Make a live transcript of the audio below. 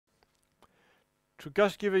to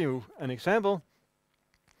just give you an example,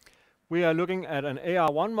 we are looking at an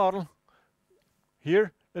AR1 model.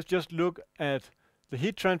 Here, let's just look at the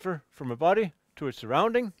heat transfer from a body to its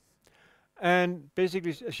surrounding, and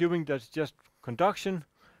basically assuming that's just conduction,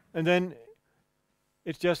 and then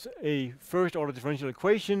it's just a first order differential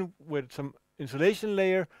equation with some insulation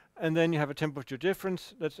layer, and then you have a temperature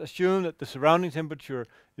difference. Let's assume that the surrounding temperature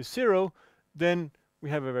is 0. Then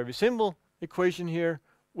we have a very simple equation here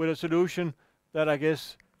with a solution that I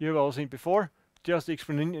guess you have all seen before, just the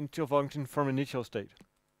exponential function from initial state.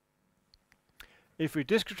 If we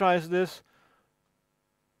discretize this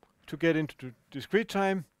to get into discrete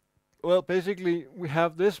time, well, basically we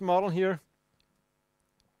have this model here.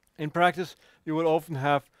 In practice, you will often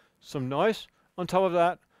have some noise on top of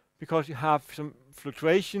that because you have some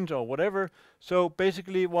fluctuations or whatever. So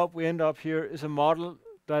basically what we end up here is a model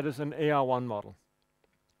that is an AR1 model.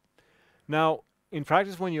 Now, in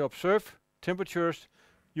practice, when you observe temperatures,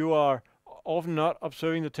 you are often not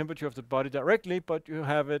observing the temperature of the body directly, but you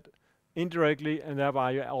have it indirectly, and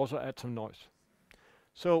thereby you also add some noise.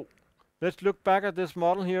 So let's look back at this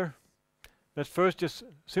model here. Let's first just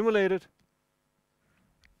simulate it.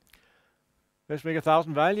 Let's make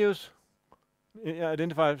 1,000 values,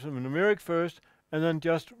 identify some numeric first, and then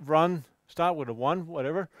just run, start with a 1,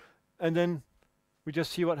 whatever, and then we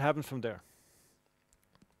just see what happens from there.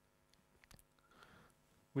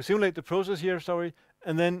 We simulate the process here,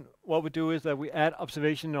 and then what we do is that we add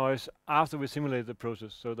observation noise after we simulate the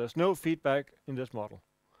process. So there's no feedback in this model.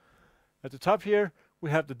 At the top here, we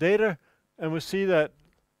have the data, and we see that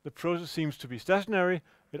the process seems to be stationary.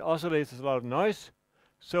 It oscillates a lot of noise.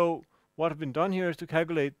 So what has been done here is to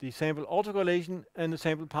calculate the sample autocorrelation and the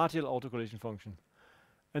sample partial autocorrelation function.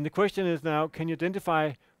 And the question is now, can you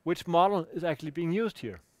identify which model is actually being used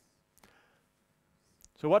here?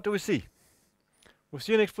 So what do we see? We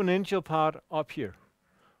see an exponential part up here.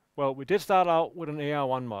 Well, we did start out with an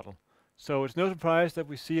AR1 model. So it's no surprise that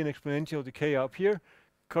we see an exponential decay up here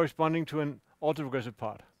corresponding to an autoregressive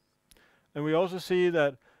part. And we also see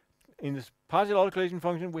that in this partial autocorrelation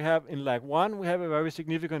function we have in lag 1, we have a very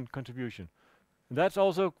significant contribution. And that's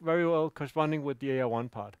also very well corresponding with the AR1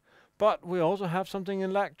 part. But we also have something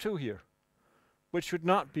in lag 2 here, which should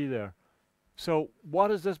not be there. So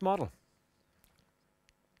what is this model?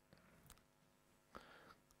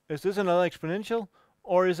 Is this another exponential,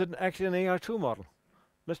 or is it actually an AR2 model?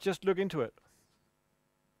 Let's just look into it.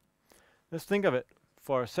 Let's think of it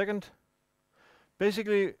for a second.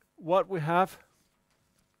 Basically, what we have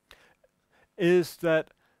is that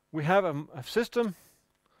we have a system.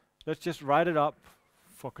 Let's just write it up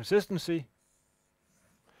for consistency.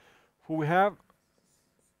 Who we have,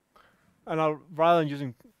 and rather than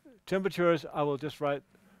using temperatures, I will just write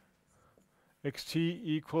xt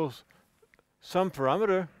equals some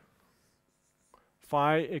parameter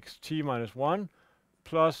phi xt minus 1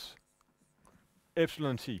 plus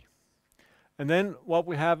epsilon t. And then what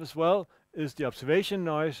we have as well is the observation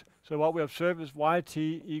noise. So what we observe is yt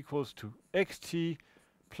equals to xt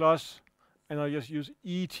plus, and I'll just use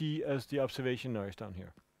et as the observation noise down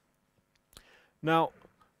here. Now,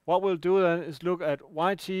 what we'll do then is look at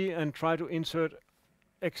yt and try to insert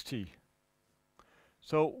xt.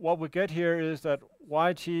 So what we get here is that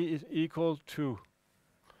yt is equal to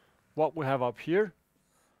what we have up here.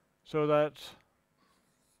 So that's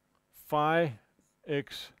phi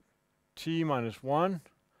xt minus 1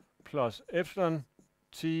 plus epsilon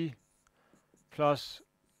t plus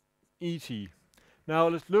et. Now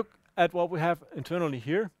let's look at what we have internally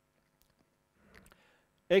here.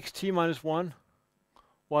 Xt minus 1,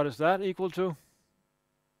 what is that equal to?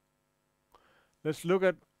 Let's look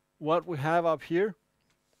at what we have up here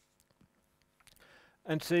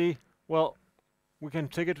and see, well, we can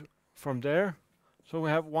take it from there. So we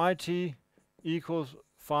have yt equals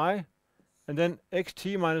phi, and then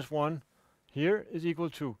xt minus 1 here is equal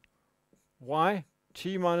to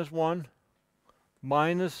yt minus 1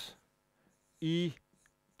 minus et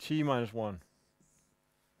minus 1.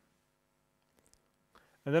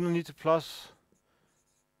 And then I need to plus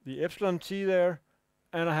the epsilon t there,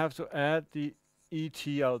 and I have to add the et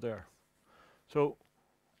out there. So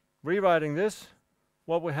rewriting this,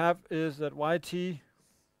 what we have is that yt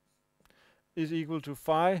is equal to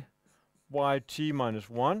phi yt minus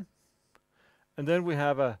 1. And then we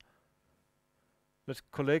have a, let's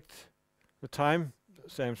collect the time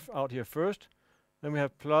stamps out here first. Then we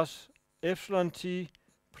have plus epsilon t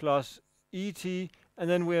plus et, and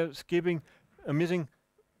then we're skipping, missing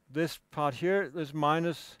this part here, this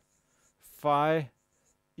minus phi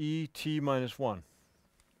et minus 1.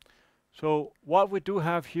 So what we do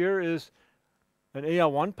have here is an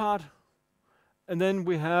AR1 part, And then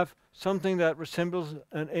we have something that resembles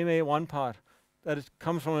an MA1 part, that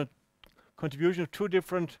comes from a contribution of two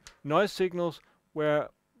different noise signals, where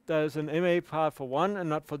there's an MA part for one and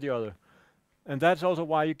not for the other. And that's also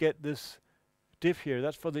why you get this dip here.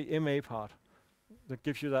 That's for the MA part that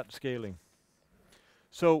gives you that scaling.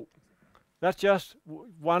 So that's just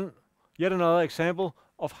yet another example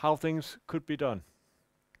of how things could be done.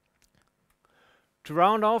 To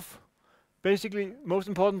round off, basically, most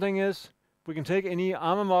important thing is we can take any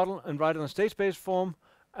ARMA model and write it in a state space form,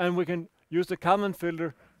 and we can use the Kalman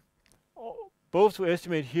filter both to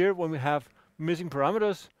estimate here when we have missing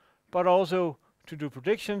parameters, but also to do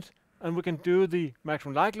predictions, and we can do the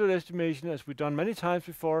maximum likelihood estimation as we've done many times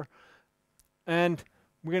before, and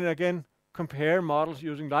we can again compare models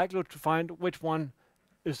using likelihood to find which one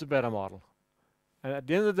is the better model. And at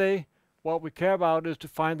the end of the day, what we care about is to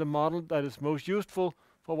find the model that is most useful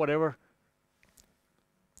for whatever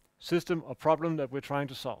system or problem that we're trying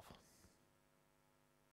to solve.